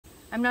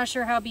I'm not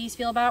sure how bees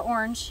feel about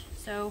orange,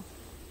 so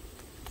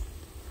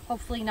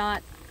hopefully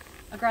not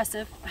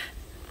aggressive.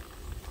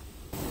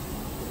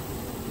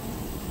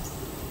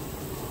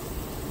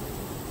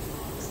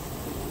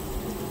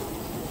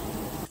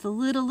 The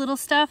little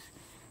stuff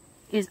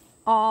is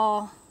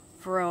all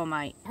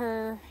Varroa.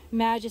 Her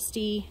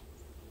Majesty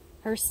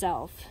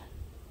herself,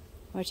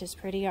 which is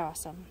pretty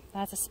awesome.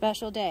 That's a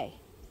special day.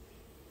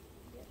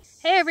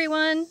 Hey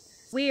everyone!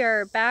 We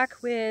are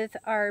back with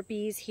our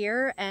bees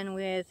here and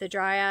with the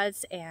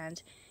dryads,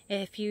 and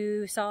if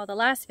you saw the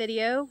last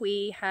video,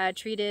 we had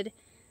treated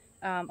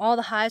all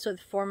the hives with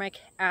Formic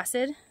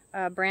Acid,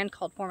 a brand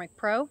called Formic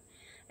Pro,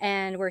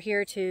 and we're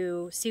here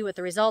to see what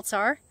the results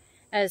are,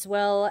 as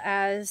well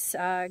as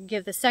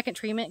give the second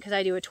treatment, because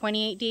I do a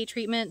 28-day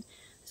treatment.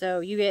 So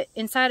you get,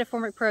 inside of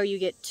Formic Pro, you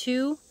get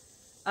two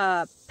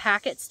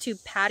packets, 2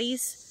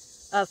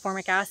 patties of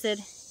Formic Acid,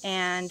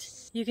 and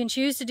you can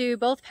choose to do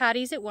both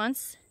patties at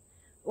once,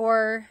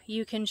 or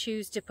you can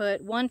choose to put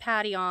 1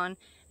 patty on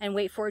and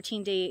wait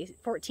 14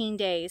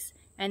 days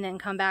and then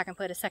come back and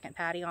put a second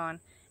patty on,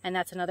 and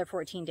that's another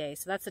 14 days.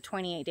 So that's a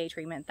 28-day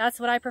treatment. That's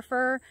what I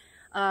prefer,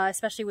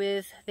 especially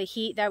with the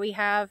heat that we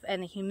have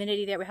and the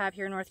humidity that we have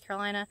here in North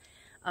Carolina.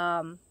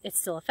 It's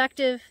still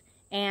effective,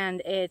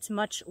 and it's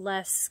much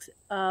less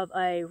of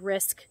a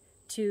risk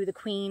to the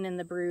queen and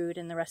the brood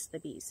and the rest of the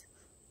bees.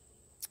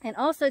 And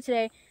also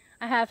today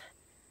I have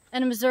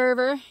an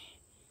observer.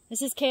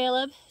 This is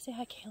Caleb. Say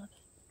hi, Caleb.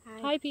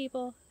 Hi,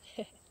 people.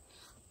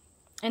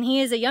 And he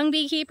is a young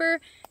beekeeper,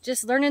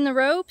 just learning the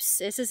ropes.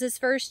 This is his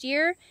first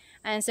year,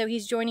 and so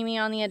he's joining me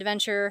on the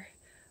adventure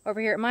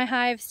over here at my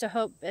hives to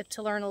hope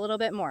to learn a little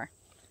bit more.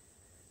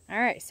 All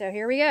right, so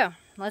here we go.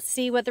 Let's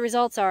see what the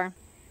results are.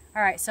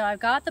 All right, so I've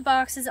got the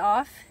boxes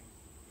off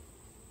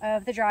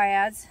of the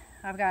dryads.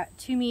 I've got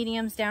 2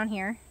 mediums down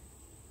here,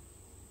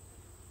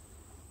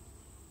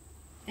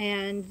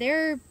 and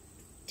they're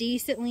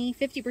decently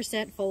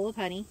 50% full of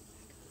honey.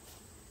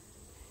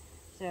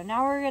 So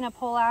now we're gonna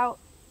pull out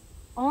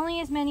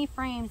only as many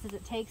frames as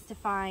it takes to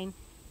find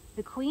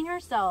the queen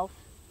herself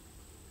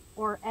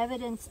or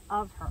evidence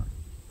of her.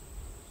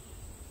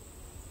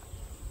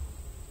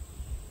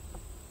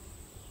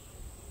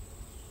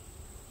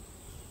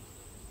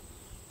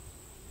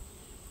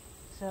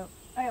 So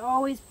I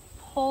always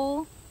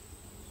pull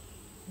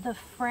the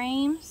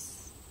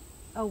frames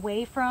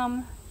away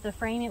from the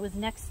frame it was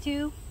next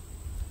to,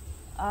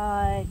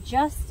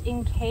 just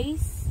in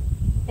case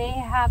they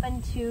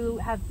happen to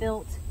have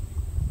built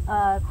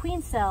a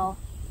queen cell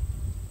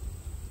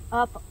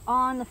up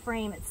on the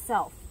frame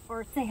itself,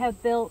 or if they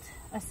have built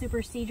a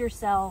supersedure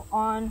cell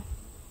on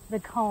the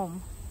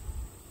comb.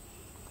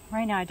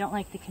 Right now I don't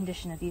like the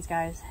condition of these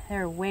guys.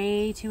 They're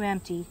way too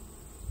empty.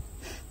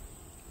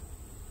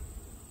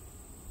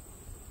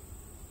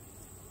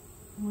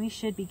 We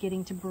should be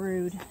getting to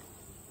brood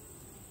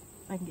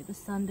if I can get the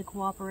sun to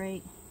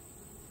cooperate.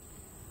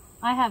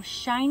 I have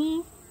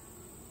shiny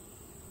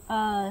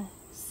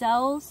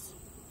cells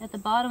at the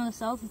bottom of the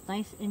cells. It's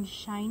nice and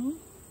shiny.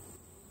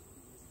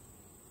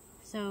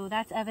 So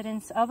that's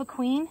evidence of a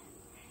queen.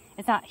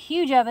 It's not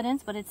huge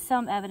evidence, but it's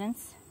some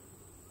evidence.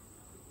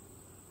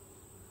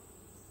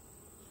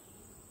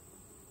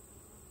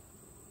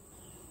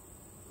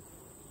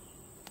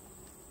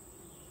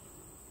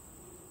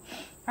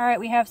 All right,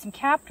 we have some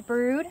capped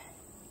brood.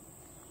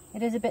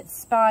 It is a bit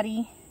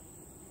spotty.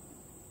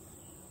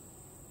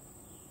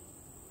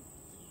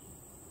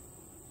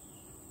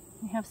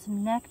 We have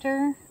some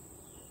nectar.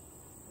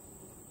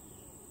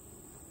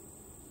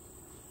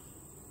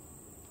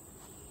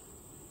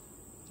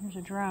 There's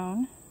a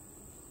drone.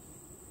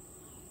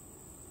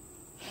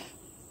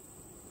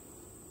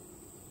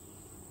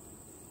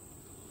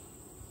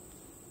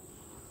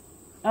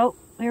 Oh,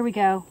 here we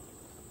go.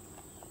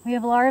 We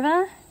have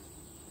larvae,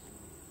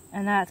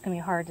 and that's going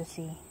to be hard to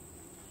see.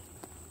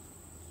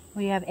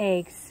 We have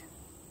eggs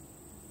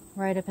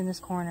right up in this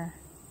corner.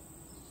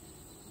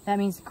 That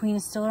means the queen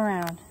is still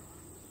around.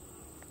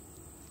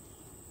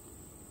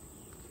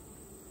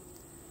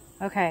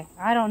 Okay,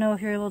 I don't know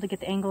if you're able to get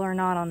the angle or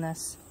not on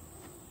this.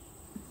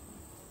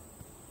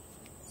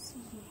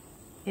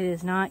 It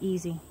is not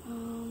easy.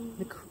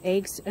 The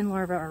eggs and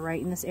larvae are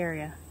right in this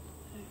area.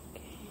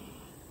 Okay.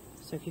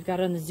 So if you've got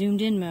it on the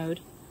zoomed in mode,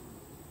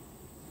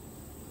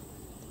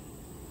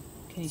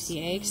 can you see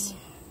eggs?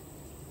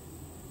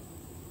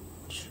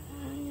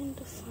 Trying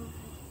to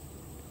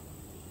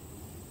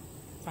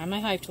find my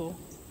hive tool.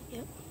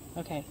 Yep.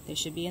 Okay, they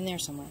should be in there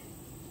somewhere.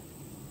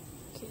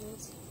 Okay,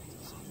 let's see if I can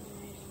find the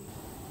right angle.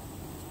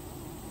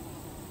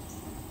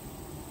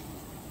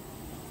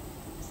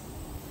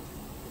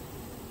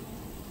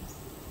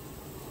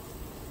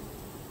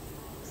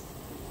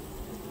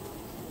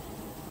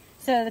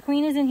 So the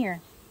queen is in here.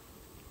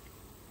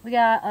 We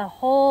got a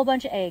whole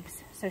bunch of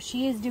eggs, so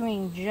she is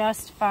doing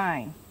just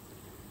fine.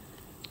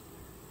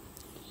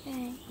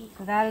 Yay.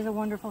 So that is a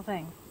wonderful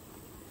thing.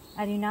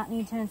 I do not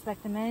need to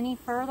inspect them any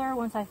further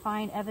once I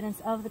find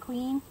evidence of the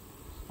queen,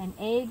 and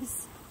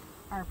eggs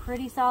are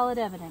pretty solid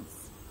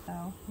evidence.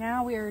 So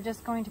now we are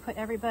just going to put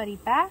everybody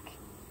back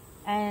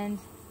and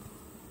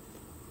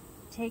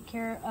take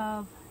care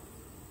of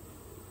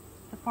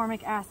the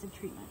Formic Acid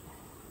treatment.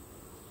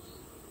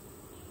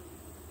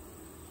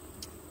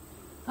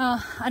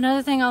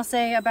 Another thing I'll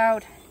say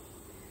about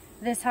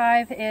this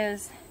hive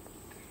is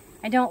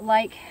I don't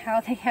like how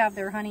they have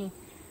their honey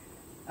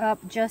up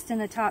just in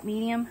the top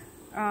medium.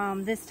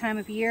 This time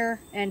of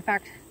year, in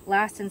fact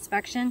last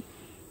inspection,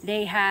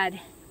 they had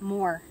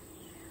more.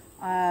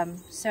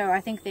 So I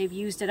think they've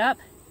used it up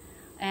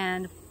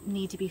and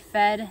need to be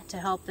fed to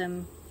help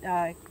them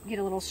get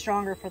a little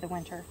stronger for the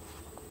winter.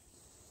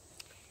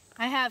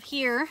 I have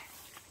here,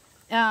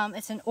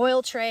 it's an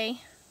oil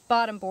tray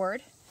bottom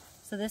board.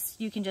 So this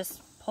you can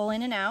just pull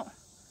in and out.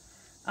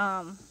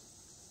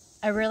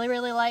 I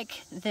really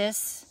like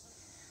this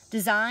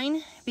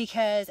design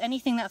because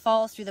anything that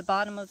falls through the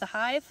bottom of the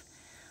hive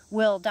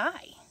will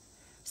die.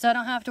 So I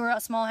don't have to worry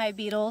about small hive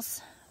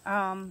beetles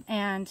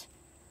and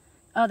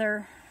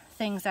other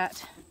things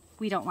that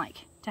we don't like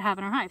to have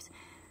in our hives.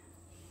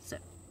 So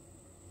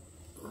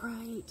let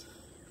me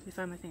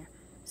find my finger.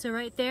 So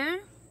right there,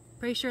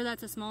 pretty sure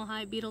that's a small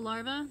hive beetle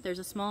larva. There's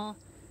a small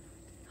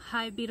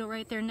hive beetle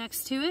right there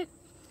next to it.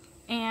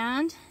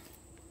 And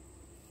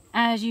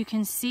as you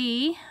can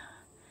see,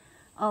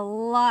 a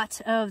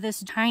lot of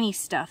this tiny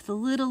stuff, the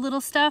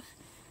little stuff,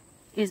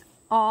 is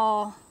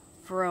all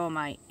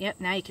Varroa. Yep,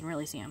 now you can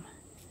really see them.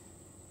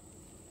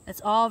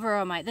 It's all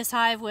Varroa. This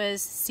hive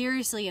was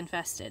seriously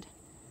infested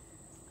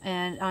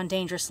and on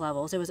dangerous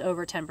levels. It was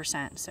over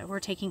 10%, so we're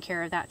taking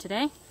care of that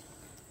today.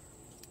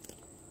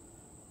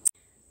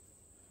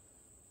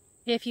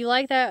 If you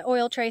like that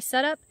oil tray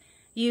setup,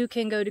 you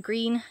can go to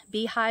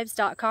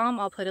greenbeehives.com.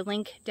 I'll put a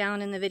link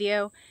down in the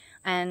video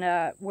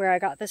and where I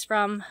got this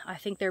from. I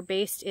think they're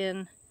based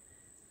in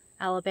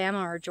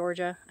Alabama or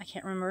Georgia. I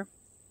can't remember.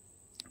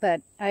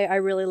 But I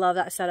really love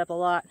that setup a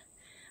lot.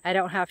 I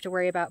don't have to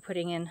worry about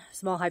putting in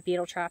small hive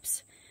beetle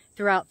traps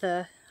throughout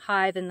the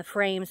hive and the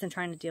frames and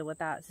trying to deal with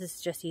that. This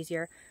is just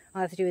easier. All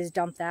I have to do is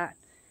dump that,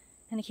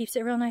 and it keeps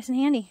it real nice and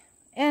handy.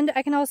 And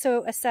I can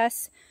also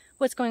assess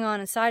what's going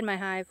on inside my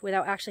hive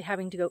without actually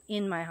having to go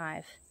in my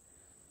hive.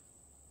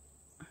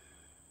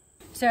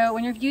 So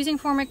when you're using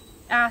Formic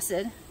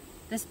Acid,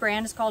 this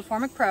brand is called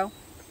Formic Pro,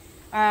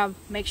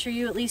 make sure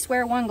you at least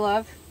wear one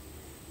glove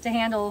to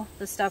handle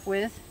the stuff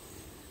with.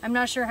 I'm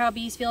not sure how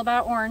bees feel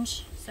about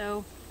orange,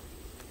 so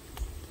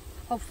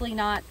hopefully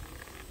not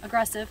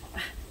aggressive.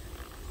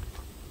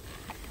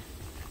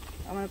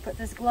 I'm going to put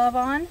this glove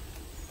on,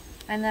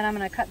 and then I'm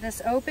going to cut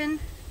this open,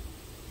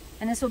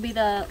 and this will be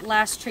the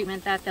last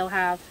treatment that they'll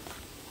have.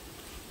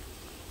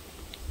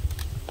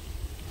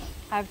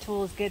 Hive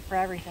tool is good for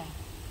everything.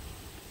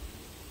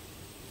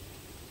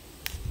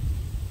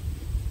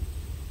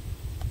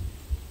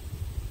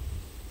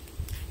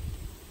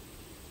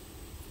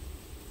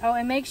 Oh,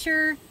 and make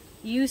sure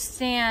you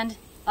stand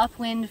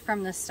upwind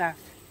from this stuff.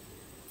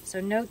 So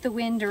note the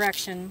wind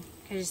direction,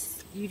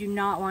 because you do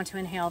not want to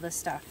inhale this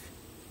stuff.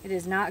 It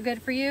is not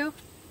good for you.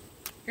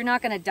 You're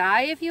not going to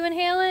die if you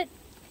inhale it,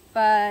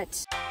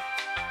 but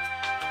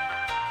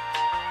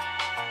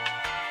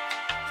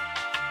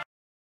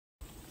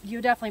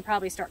you definitely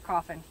probably start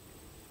coughing.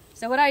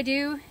 So what I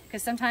do,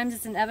 because sometimes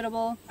it's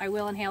inevitable, I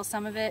will inhale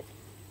some of it.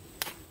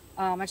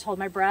 I just hold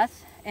my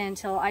breath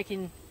until I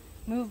can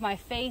move my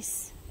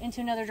face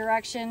into another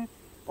direction,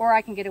 or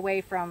I can get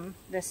away from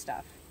this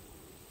stuff.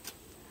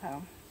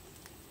 So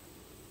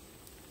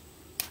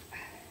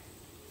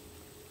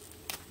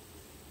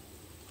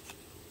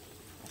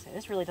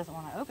this really doesn't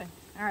want to open.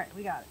 All right,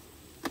 we got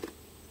it.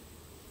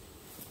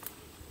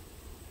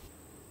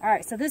 All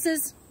right, so this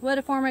is what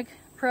a Formic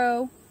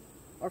Pro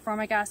or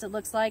Formic Acid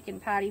looks like in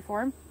patty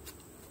form.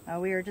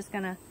 We are just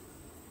gonna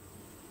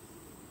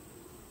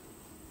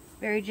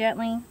very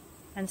gently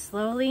and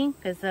slowly,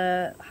 because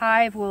the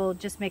hive will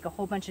just make a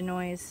whole bunch of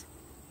noise.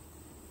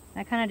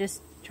 I kind of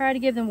just try to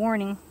give them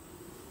warning.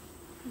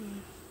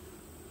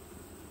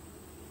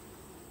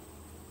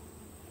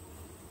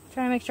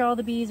 Trying to make sure all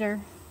the bees are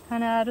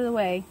kind of out of the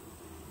way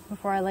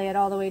before I lay it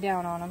all the way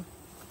down on them.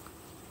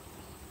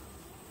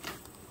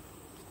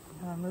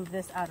 I'm going to move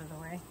this out of the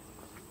way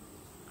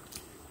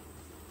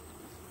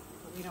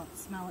so we don't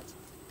smell it.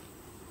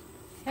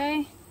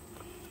 Okay.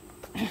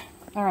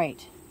 All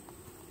right.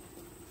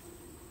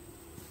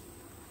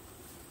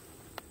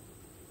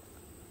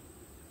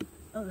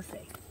 Oh, let's see.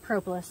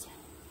 Propolis.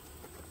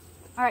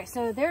 All right,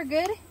 so they're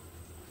good.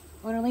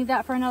 We're going to leave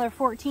that for another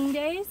 14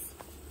 days.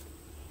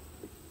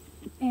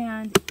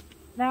 And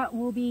that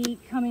will be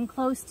coming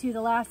close to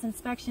the last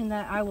inspection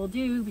that I will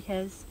do,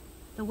 because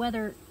the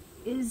weather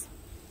is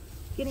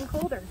getting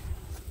colder.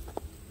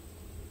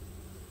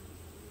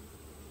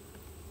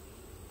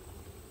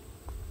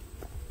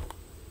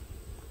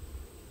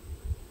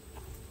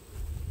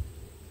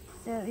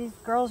 So these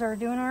girls are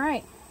doing all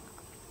right.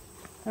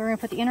 So we're going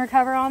to put the inner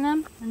cover on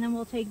them, and then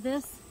we'll take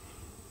this.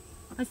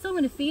 I'm still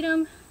going to feed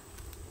them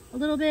a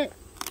little bit,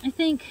 I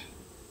think,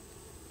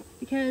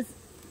 because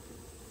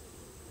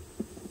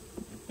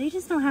they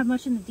just don't have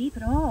much in the deep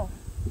at all.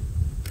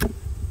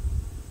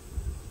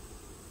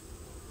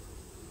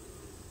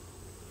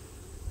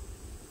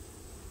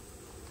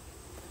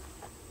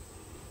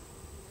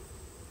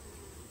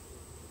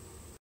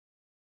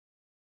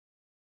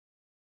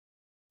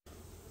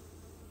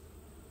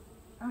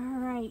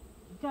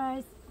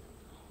 Guys,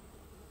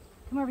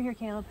 come over here,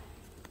 Caleb.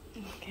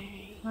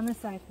 Okay. On this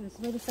side, this is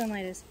where the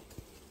sunlight is.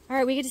 All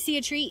right, we get to see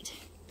a treat.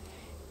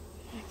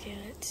 Okay,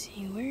 let's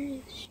see. Where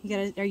is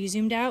she? Are you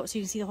zoomed out so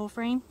you can see the whole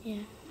frame? Yeah.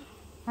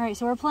 All right,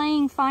 so we're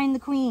playing Find the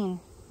Queen.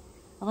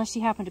 Unless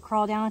she happened to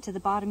crawl down to the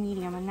bottom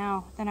medium, and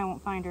then I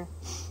won't find her.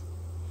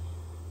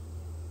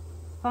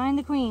 Find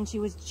the Queen. She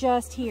was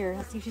just here.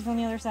 Let's see if she's on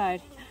the other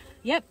side.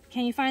 Yep.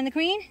 Can you find the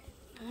Queen?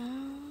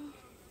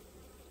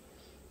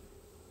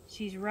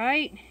 She's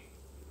right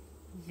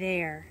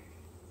there.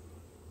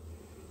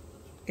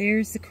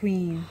 There's the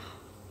Queen.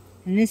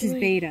 And this is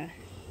Beta.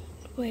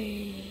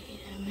 Wait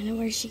a minute.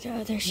 Where'd she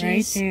go? There she is. Right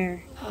is.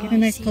 there. Oh, Get a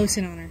nice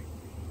close-in on her.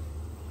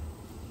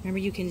 Remember,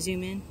 you can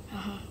zoom in?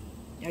 Uh-huh.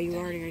 Oh, you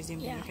already are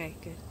zoomed in. Yeah. Okay,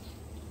 good.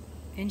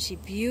 Isn't she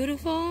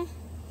beautiful?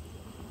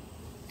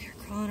 They're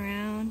crawling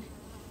around.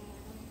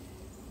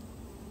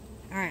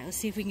 All right, let's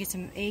see if we can get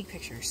some egg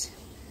pictures.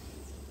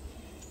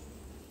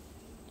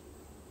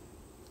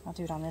 I'll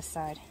do it on this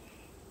side.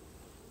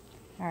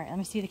 All right, let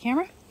me see the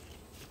camera.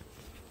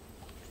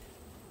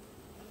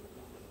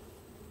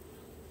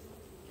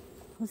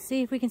 Let's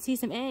see if we can see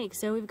some eggs.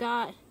 So we've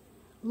got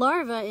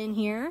larvae in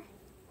here.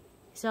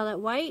 See all that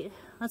white?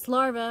 That's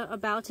larvae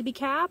about to be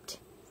capped.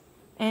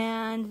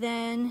 And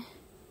then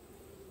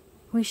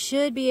we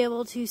should be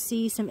able to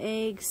see some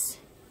eggs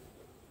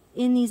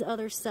in these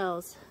other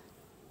cells.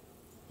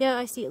 Yeah,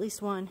 I see at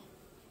least one.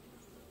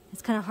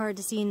 It's kind of hard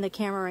to see in the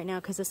camera right now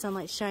because the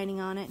sunlight's shining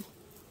on it.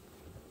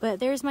 But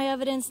there's my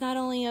evidence not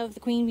only of the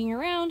queen being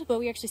around, but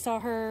we actually saw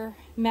her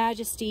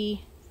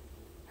majesty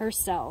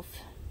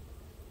herself,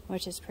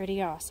 which is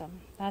pretty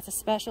awesome. That's a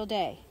special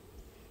day.